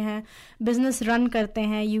करते हैं, business run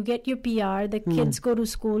करते हैं. You get your PR. The kids go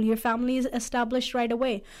to school. Your family is established right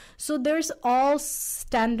away. So there's all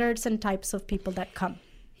standards and types of people that come.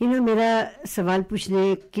 मेरा सवाल पूछने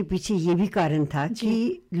के पीछे ये भी कारण था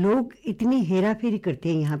कि लोग इतनी हेरा फेरी करते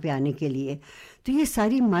हैं यहाँ पे आने के लिए, तो ये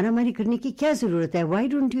सारी मारामारी करने की क्या ज़रूरत है? Why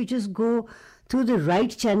don't you just go through the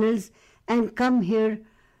right channels and come here,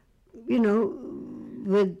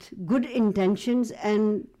 with good intentions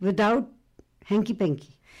and without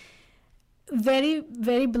hanky-panky? Very,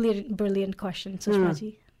 very brilliant question, Sushma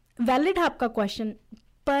ji. Valid है आपका क्वेश्चन,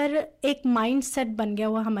 पर एक माइंड सेट बन गया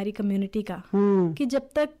हुआ हमारी कम्युनिटी का कि जब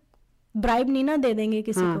तक ब्राइब नहीं ना दे देंगे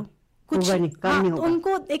किसी को, कुछ नहीं होगा.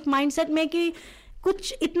 उनको एक माइंड सेट में कि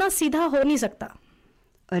कुछ इतना सीधा हो नहीं सकता.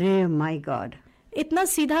 अरे माय गॉड, इतना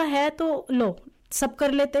सीधा है तो लो सब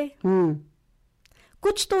कर लेते.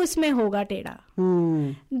 कुछ तो इसमें होगा टेढ़ा.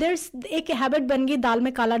 देयर्स एक हैबिट बन गई दाल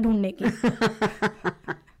में काला ढूंढने की.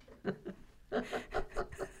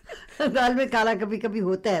 दाल में काला कभी कभी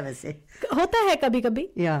होता है, वैसे होता है कभी कभी,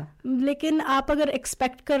 लेकिन आप अगर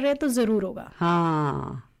एक्सपेक्ट कर रहे हैं तो जरूर होगा.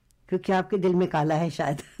 हाँ, क्योंकि आपके दिल में काला है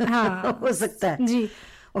शायद. हाँ हो सकता है जी.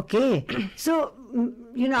 ओके, सो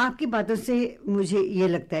आपकी बातों से मुझे ये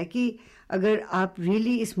लगता है कि अगर आप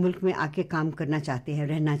रियली इस मुल्क में आके काम करना चाहते हैं,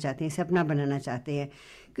 रहना चाहते हैं, सपना बनाना चाहते हैं,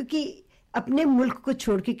 क्योंकि अपने मुल्क को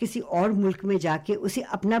छोड़ के किसी और मुल्क में जाके उसे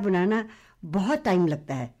अपना बनाना बहुत टाइम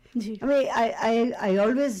लगता है. I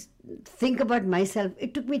always think about myself.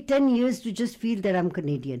 It took me 10 years to just feel that I'm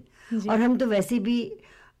Canadian. और हम तो वैसे भी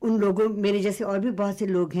उन लोगों, मेरे जैसे और भी बहुत से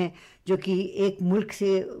लोग हैं जो कि एक मुल्क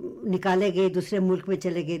से निकाले गए, दूसरे मुल्क में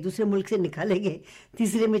चले गए, दूसरे मुल्क से निकाले गए,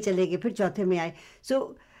 तीसरे में चले गए, फिर चौथे में आए.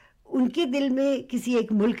 सो उनके दिल में किसी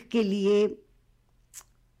एक मुल्क के लिए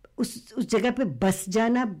उस जगह पे बस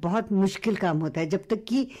जाना बहुत मुश्किल काम होता है, जब तक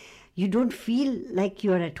कि you don't feel like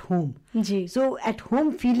you are at home. So at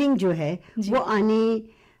home feeling जो है वो आने,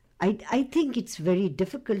 I think it's very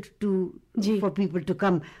difficult for people to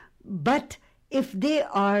come. But if they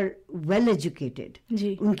are well educated,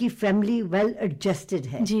 उनकी family well adjusted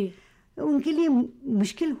है, उनके लिए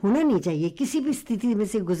मुश्किल होना नहीं चाहिए किसी भी स्थिति में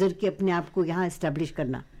से गुजर के अपने आप को यहाँ establish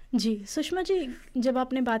करना. जी सुषमा जी, जब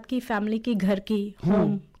आपने बात की फैमिली की, घर की,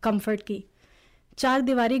 होम कंफर्ट की, 4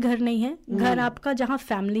 दीवारी घर नहीं है. घर आपका जहाँ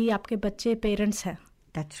फैमिली, आपके बच्चे, पेरेंट्स हैं.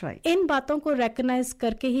 That's right. इन बातों को रिकॉग्नाइज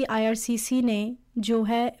करके ही IRCC ने जो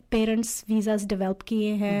है पेरेंट्स वीजास डेवलप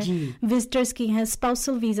किए हैं, विजिटर्स किए हैं,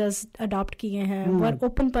 स्पाउसल वीजास अडॉप्ट किए हैं, वर्क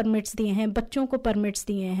ओपन परमिट्स दिए हैं, बच्चों को परमिट्स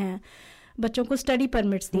दिए हैं, बच्चों को स्टडी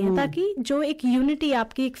परमिट्स दिए हैं, ताकि जो एक यूनिटी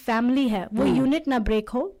आपकी एक फैमिली है वो यूनिट ना ब्रेक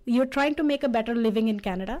हो. You are trying to make a better living in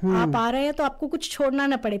Canada. आप आ रहे हैं तो आपको कुछ छोड़ना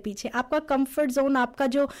ना पड़े पीछे. आपका कंफर्ट जोन, आपका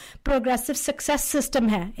जो प्रोग्रेसिव सक्सेस सिस्टम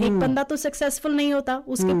है, एक बंदा तो सक्सेसफुल नहीं होता,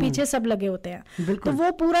 उसके पीछे सब लगे होते हैं. तो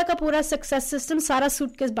वो पूरा का पूरा सक्सेस सिस्टम सारा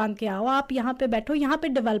सूटकेस बांध के आओ, आप यहाँ पे बैठो, यहाँ पे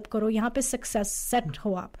डेवलप करो, यहाँ पे सक्सेस सेट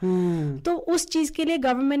हो आप. तो उस चीज के लिए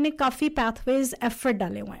गवर्नमेंट ने काफी पैथवेज एफर्ट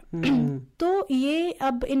डाले हुए हैं. तो ये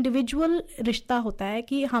अब इंडिविजुअल रिश्ता होता है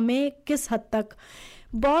कि हमें किस हद तक.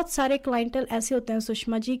 बहुत सारे क्लाइंटल ऐसे होते हैं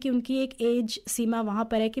सुषमा जी कि उनकी एक एज सीमा वहां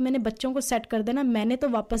पर है कि मैंने बच्चों को सेट कर देना, मैंने तो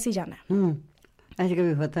वापस ही जाना है. ऐसे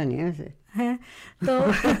कभी होता नहीं है वैसे है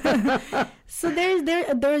तो so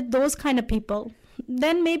there those kind of people.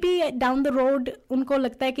 Then maybe down the road उनको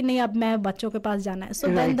लगता है कि नहीं अब मैं बच्चों के पास जाना है. So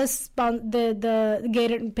then the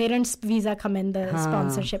parents visa come in the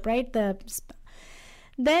sponsorship, right.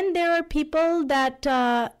 Then there are people that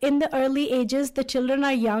in the early ages, the children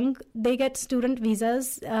are young, they get student visas.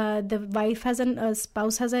 The wife has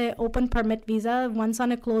spouse has a open permit visa. One's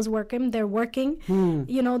on a close working, they're working,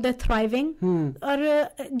 they're thriving. और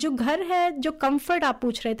जो घर है, जो comfort आप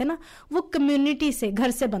पूछ रहे थे ना, वो community से,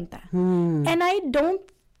 घर से बनता है. And I don't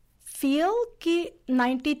feel कि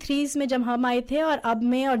 93s में जब हम आए थे और अब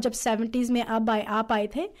में, और जब 70s में आप आए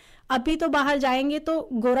थे, अभी तो बाहर जाएंगे तो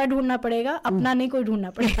गोरा ढूंढना पड़ेगा, अपना नहीं कोई ढूंढना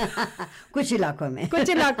पड़ेगा. कुछ इलाकों में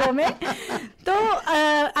तो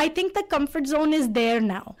I think the comfort zone is there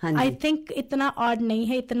now. I think इतना ऑड नहीं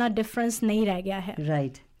है, इतना डिफरेंस नहीं रह गया है.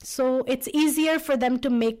 Right. So it's easier for them to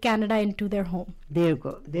make Canada into their home.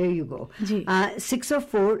 There you go.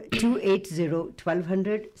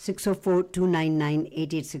 604-280-1200,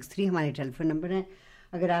 604-299-8863 हमारे टेलीफोन नंबर है.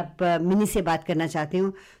 अगर आप मिनी से बात करना चाहते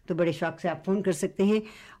हो तो बड़े शौक से आप फ़ोन कर सकते हैं.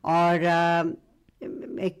 और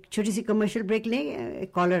एक छोटी सी कमर्शियल ब्रेक लें,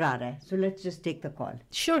 एक कॉलर आ रहा है. So let's just take the call.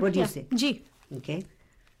 Sure. What do you say? जी. Okay.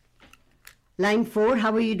 Line 4,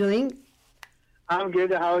 how are you doing? I'm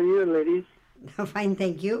good. How are you, ladies? Fine,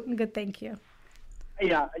 thank you. Good, thank you.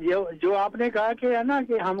 जो आपने कहा कि है ना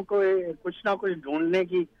कि हमको कुछ ना कुछ ढूंढने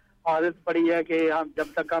की आदत पड़ी है कि हम जब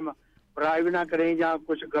तक हम ब्राइब ना करें या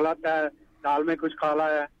कुछ गलत है, दाल में कुछ काला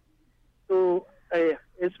है. तो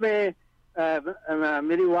इसमें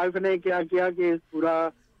मेरी वाइफ ने क्या किया कि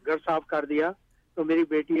पूरा घर साफ कर दिया. तो मेरी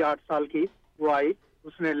बेटी 8 साल की वो आई,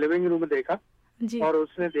 उसने लिविंग रूम देखा और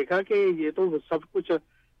उसने देखा कि ये तो सब कुछ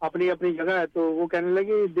अपनी अपनी जगह है. तो वो कहने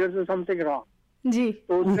लगी देयर इज समथिंग रॉन्ग. जी.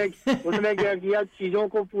 तो उसने क्या किया, चीजों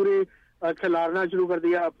को पूरे खिलारना शुरू कर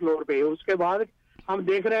दिया फ्लोर पे. उसके बाद हम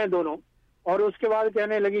देख रहे हैं दोनों और उसके बाद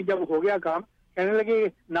कहने लगी, जब हो गया काम, कहने लगी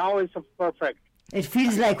now it's perfect. It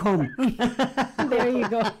feels like home. There you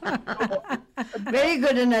go. Very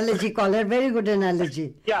good analogy, caller. Very good analogy.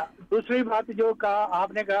 या दूसरी बात जो कहा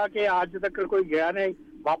आपने, कहा कि आज तक कोई गया नहीं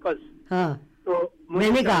वापस. हाँ. तो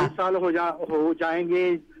मैंने कहा 40 साल हो जाएंगे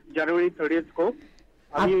जनवरी 30 को.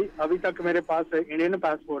 अभी तक मेरे पास इंडियन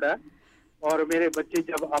पासपोर्ट है और मेरे बच्चे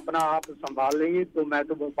जब अपना आप संभाल लेंगे तो मैं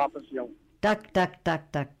तो वापस जाऊँ. टक टक टक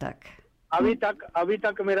टक टक. अभी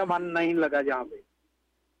तक मेरा मन नहीं लगा जहाँ पे,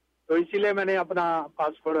 तो इसीलिए मैंने अपना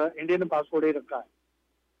पासपोर्ट इंडियन पासपोर्ट ही रखा है.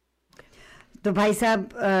 तो भाई साहब,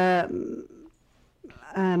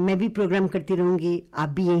 मैं भी प्रोग्राम करती रहूंगी, आप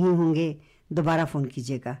भी यहीं होंगे, दोबारा फोन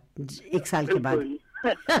कीजिएगा 1 साल के बाद.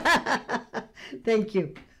 Thank you.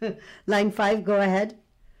 Line 5, go ahead.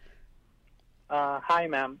 Hi,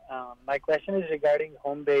 ma'am. My question is regarding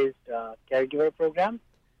home-based caregiver program.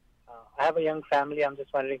 I have a young family. I'm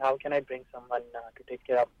just wondering, how can I bring someone to take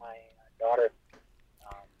care of my daughter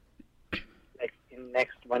like in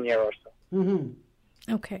next 1 year or so?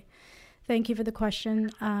 Mm-hmm. Okay. Thank you for the question.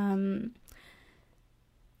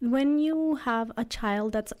 When you have a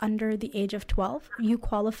child that's under the age of 12, you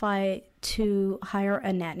qualify to hire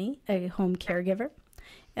a nanny, a home caregiver.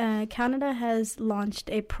 Canada has launched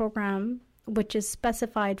a program which is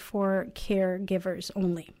specified for caregivers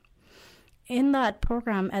only. In that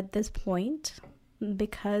program at this point,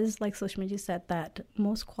 because like Sushma ji said that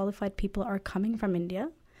most qualified people are coming from India,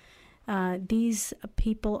 these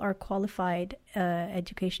people are qualified,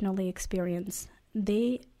 educationally experienced.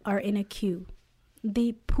 They are in a queue.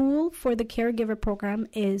 The pool for the caregiver program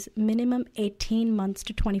is minimum 18 months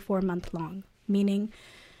to 24 months long, meaning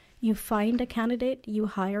you find a candidate, you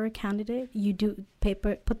hire a candidate, you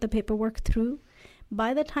put the paperwork through.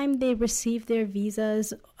 By the time they receive their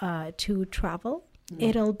visas to travel,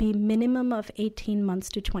 it'll be minimum of 18 months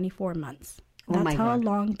to 24 months. That's how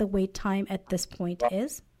long the wait time at this point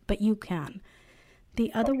is, but you can.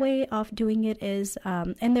 The other way of doing it is,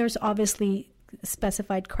 and there's obviously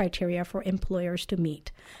specified criteria for employers to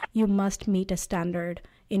meet. You must meet a standard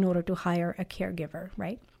in order to hire a caregiver,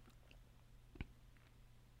 right?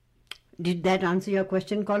 Did that answer your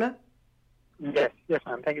question, caller? Yes,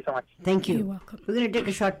 ma'am. Thank you so much. Thank you. You're welcome. We're going to take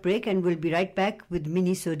a short break and we'll be right back with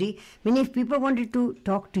Mini Soddy. Mini, if people wanted to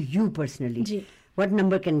talk to you personally, Ji. what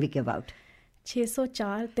number can we give out?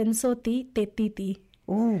 604 330 3330.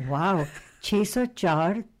 Oh, wow.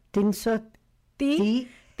 604 330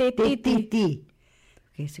 3330.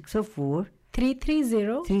 Okay, 604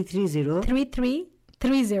 330 330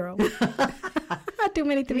 3330. Too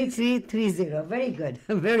many threes. 3330. Very good.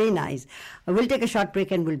 Very nice. We'll take a short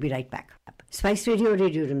break and we'll be right back. Spice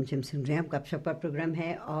radio Rimjhim सुन रहे हैं. गप शप का programme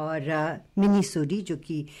है और mini Sodhi जो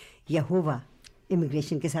कि यहोवा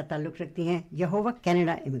इमिग्रेशन के साथ ताल्लुक रखती हैं. यहोवा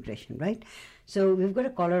Canada immigration, right? So we have got a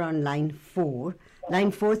caller on line 4.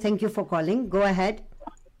 Line 4, thank you for calling. Go ahead.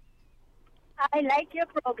 I like your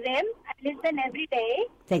program. I listen every day.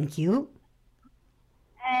 Thank you.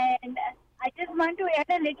 And I just want to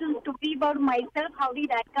add a little story about myself. How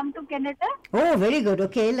did I come to Canada? Oh, very good.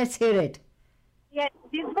 Okay, let's hear it. Yes,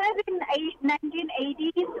 this was in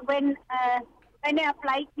 1980s when मैंने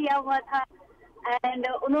apply किया हुआ था and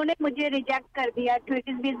उन्होंने मुझे reject कर दिया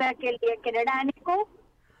tourist visa के लिए कनाडा आने को.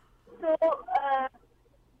 तो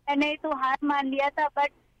मैंने तो हार मान लिया था,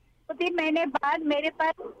 बट 3 महीने बाद मेरे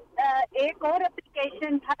पास एक और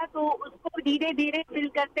एप्लीकेशन था, तो उसको धीरे धीरे फिल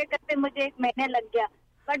करते करते मुझे 1 महीने लग गया.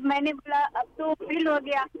 बट मैंने बोला अब तो फिल हो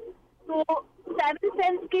गया, तो 7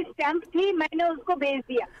 सेंस की स्टैंप थी, मैंने उसको भेज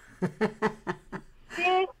दिया.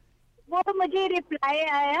 वो मुझे रिप्लाई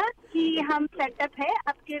आया कि हम सेटअप है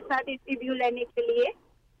आपके साथ इंटरव्यू लेने के लिए.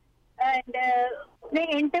 एंड उसने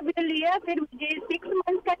इंटरव्यू लिया, फिर मुझे 6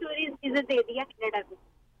 मंथ का टूरिस्ट वीजा दे दिया कनाडा को.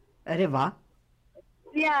 अरे वाह.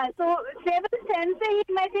 या तो 7 सेंस से ही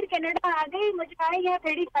मैं फिर कनाडा आ गई. मुझे आए यहाँ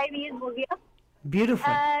 35 ईयर्स हो गया.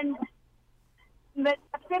 ब्यूटीफुल. एंड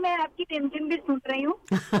तब से मैं आपकी रिमझिम भी सुन रही हूँ.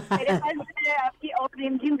 मेरे पास आपकी और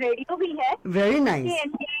रिमझिम रेडियो भी है. Very nice.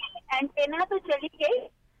 एंटेना तो चली गई,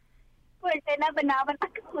 तो एंटेना बना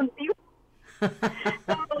के सुनती हूँ.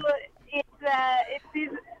 तो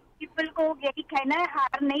पीपल को यही कहना है,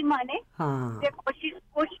 हार नहीं माने. हाँ. कोशिश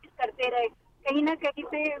करते रहे, कहीं ना कहीं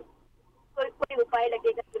पे कोई उपाय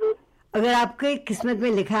लगेगा जरूर. अगर आपके किस्मत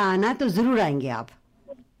में लिखा आना तो जरूर आएंगे आप.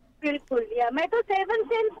 बिल्कुल. या मैं तो 7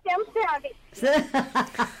 सेंस स्टैम्प से आ गई.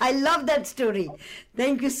 I love that story.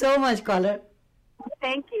 Thank you so much, caller.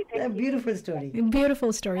 Thank you. A beautiful story.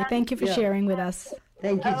 Beautiful story. Thank you for sharing with us.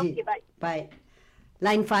 Thank you, जी. Okay, bye.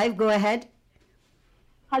 Line 5, go ahead.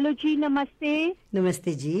 Hello जी, नमस्ते.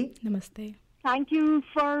 नमस्ते जी. Namaste. Thank you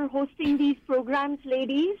for hosting these programs,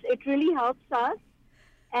 ladies. It really helps us.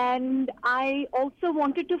 And I also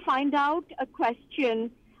wanted to find out a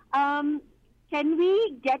question. Can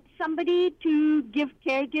we get somebody to give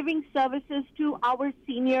caregiving services to our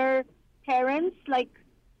senior parents? Like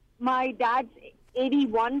my dad's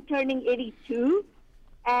 81, turning 82.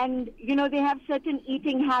 And, you know, they have certain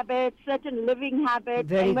eating habits, certain living habits.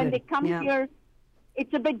 Very and when good. they come here,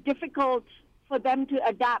 it's a bit difficult for them to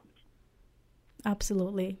adapt.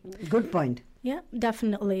 Absolutely. Good point. Yeah,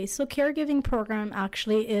 definitely. So caregiving program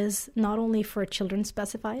actually is not only for children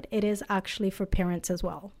specified, it is actually for parents as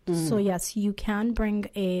well. So yes, you can bring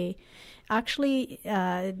the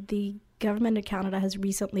government of Canada has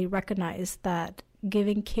recently recognized that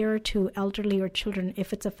giving care to elderly or children,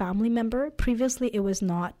 if it's a family member, previously it was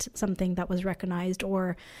not something that was recognized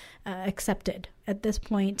or accepted. At this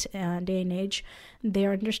point, day and age,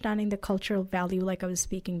 they're understanding the cultural value, like I was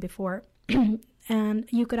speaking before. And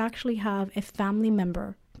you could actually have a family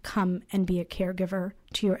member come and be a caregiver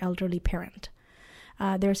to your elderly parent.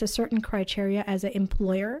 There's a certain criteria as an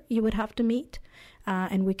employer you would have to meet,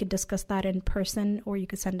 and we could discuss that in person, or you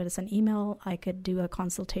could send us an email. I could do a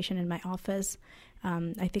consultation in my office.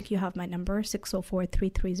 I think you have my number,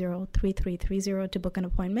 604-330-3330 to book an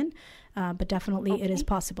appointment, but definitely it is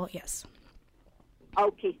possible, yes.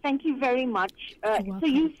 Okay, thank you very much. So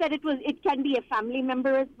you said it can be a family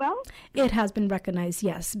member as well? It has been recognized,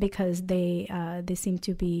 yes, because they seem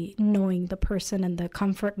to be knowing the person and the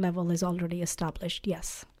comfort level is already established,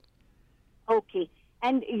 yes. Okay,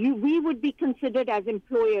 and we would be considered as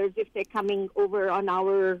employers if they're coming over on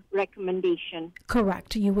our recommendation?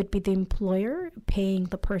 Correct. You would be the employer paying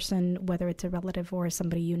the person, whether it's a relative or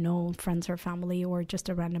somebody you know, friends or family, or just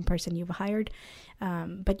a random person you've hired.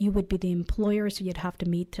 But you would be the employer, so you'd have to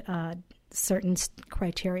meet certain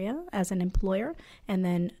criteria as an employer. And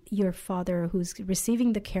then your father who's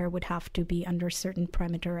receiving the care would have to be under certain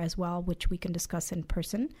parameter as well, which we can discuss in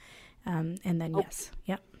person. And then, yes,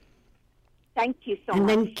 yeah. Thank you so much. And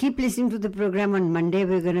then keep listening to the program. On Monday,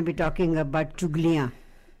 we're going to be talking about chugliyan.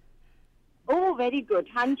 Oh, very good.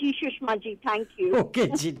 Hanji Shushma ji, thank you. Okay,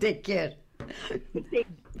 ji, take care.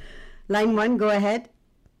 Line 1, go ahead.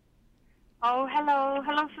 Oh, hello.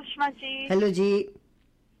 Hello, Sushma ji. Hello, ji.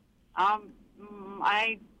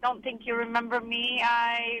 I don't think you remember me.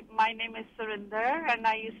 My name is Surinder, and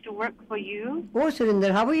I used to work for you. Oh,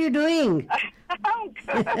 Surinder, how are you doing? I'm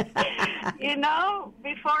good. You know,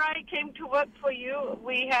 before I came to work for you,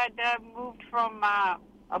 we had moved from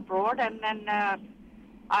abroad, and then...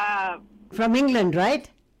 from England, right?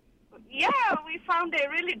 Yeah, we found it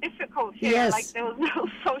really difficult here. Yes. Like there was no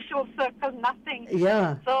social circle, nothing.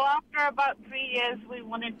 Yeah. So after about 3 years, we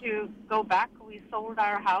wanted to go back. We sold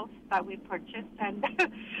our house that we purchased, and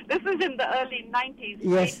this is in the early 90s. Yes.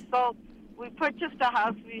 Right? So we purchased a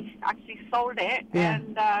house. We actually sold it,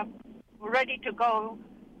 and we're ready to go.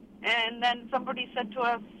 And then somebody said to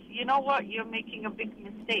us, you know what, you're making a big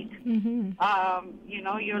mistake. Mm-hmm. You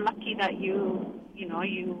know, you're lucky that you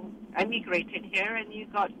emigrated here and you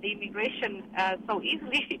got the immigration so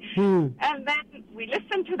easily. And then we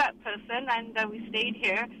listened to that person and we stayed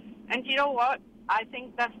here. And you know what? I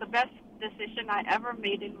think that's the best decision I ever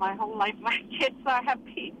made in my whole life. My kids are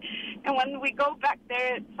happy. And when we go back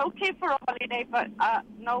there, it's okay for a holiday, but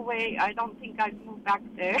no way, I don't think I'd move back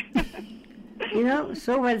there. You know,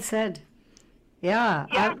 so well said. Yeah.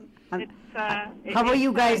 Yeah. How are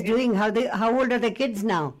you guys doing? How old are the kids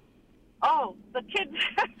now? Oh, the kids,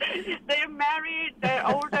 they're married, they're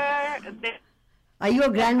older. Are you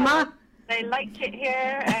a grandma? They like it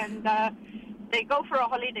here, and they go for a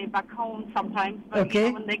holiday back home sometimes. But you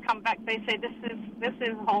know, when they come back, they say, this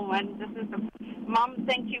is home, and this is Mom,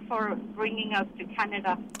 thank you for bringing us to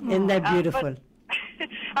Canada. Isn't that beautiful?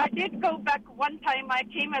 I did go back one time. I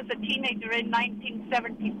came as a teenager in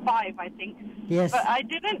 1975, I think. Yes. But I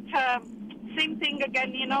didn't... same thing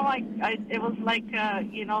again, you know, it was like,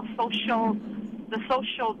 you know, the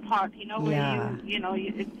social part, you know, where you know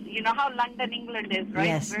how London, England is, right?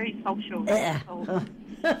 Yes. Very social. So,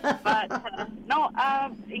 but,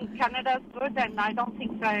 in Canada is good, and I don't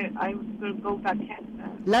think I will go back yet.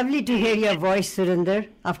 Lovely to hear your voice, Surinder,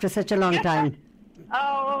 after such a long time.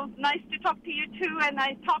 Oh, nice to talk to you too. And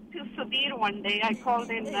I talked to Sudhir one day. I called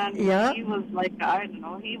in, and he was like, I don't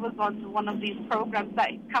know, he was on one of these programs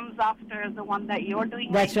that comes after the one that you're doing.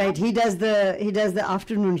 That's right. He does the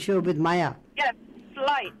afternoon show with Maya. Yes,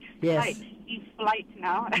 Flight. Yes. Flight. He's Flight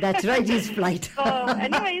now. That's right. He's Flight. So,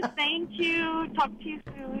 anyways, thank you. Talk to you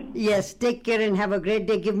soon. Yes. Take care and have a great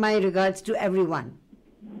day. Give my regards to everyone.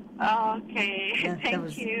 Okay. Yeah,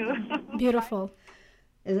 thank you. Beautiful.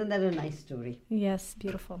 Isn't that a nice story? Yes,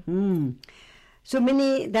 beautiful. So,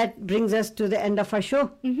 Minnie, that brings us to the end of our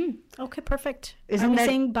show. Okay, perfect. Isn't are we that,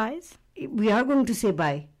 saying byes? We are going to say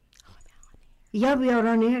bye. Yeah, we are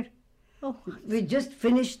on air. Oh, we just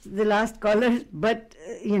finished the last caller, but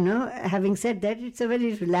having said that, it's a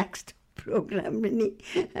very relaxed program, Minnie.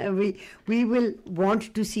 We will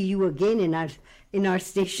want to see you again in our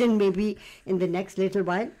station, maybe in the next little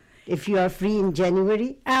while, if you are free in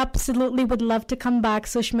January. Absolutely, would love to come back,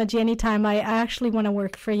 Sushma ji, anytime. I actually want to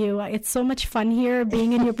work for you. It's so much fun here,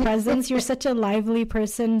 being in your presence. You're such a lively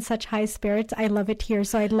person, such high spirits. I love it here,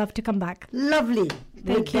 so I'd love to come back. Lovely.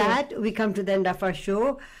 Thank you. With that, we come to the end of our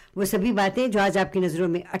show. वो सभी बातें जो आज आपकी नजरों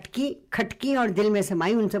में अटकी, खटकी और दिल में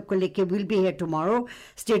समाई, उन सबको लेके we'll be here tomorrow.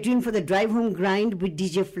 Stay tuned for the Drive Home Grind with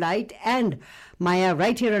DJ Flight and Maya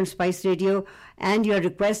right here on Spice Radio, and your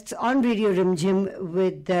requests on Radio Rimjim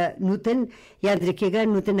with Nutan. याद रखिएगा,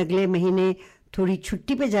 नूतन अगले महीने थोड़ी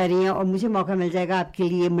छुट्टी पे जा रही हैं और मुझे मौका मिल जाएगा आपके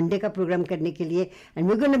लिए मंडे का प्रोग्राम करने के लिए, and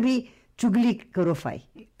we're going to be चुगली करो फाई.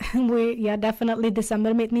 Yeah, definitely.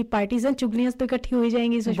 दिसंबर में इतनी पार्टीज हैं, चुगलियां तो इकट्ठी हो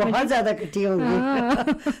जाएंगी. बहुत ज्यादा इकट्ठी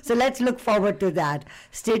होंगी. So let's look forward to that.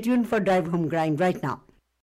 Stay tuned for Drive Home Grind right now.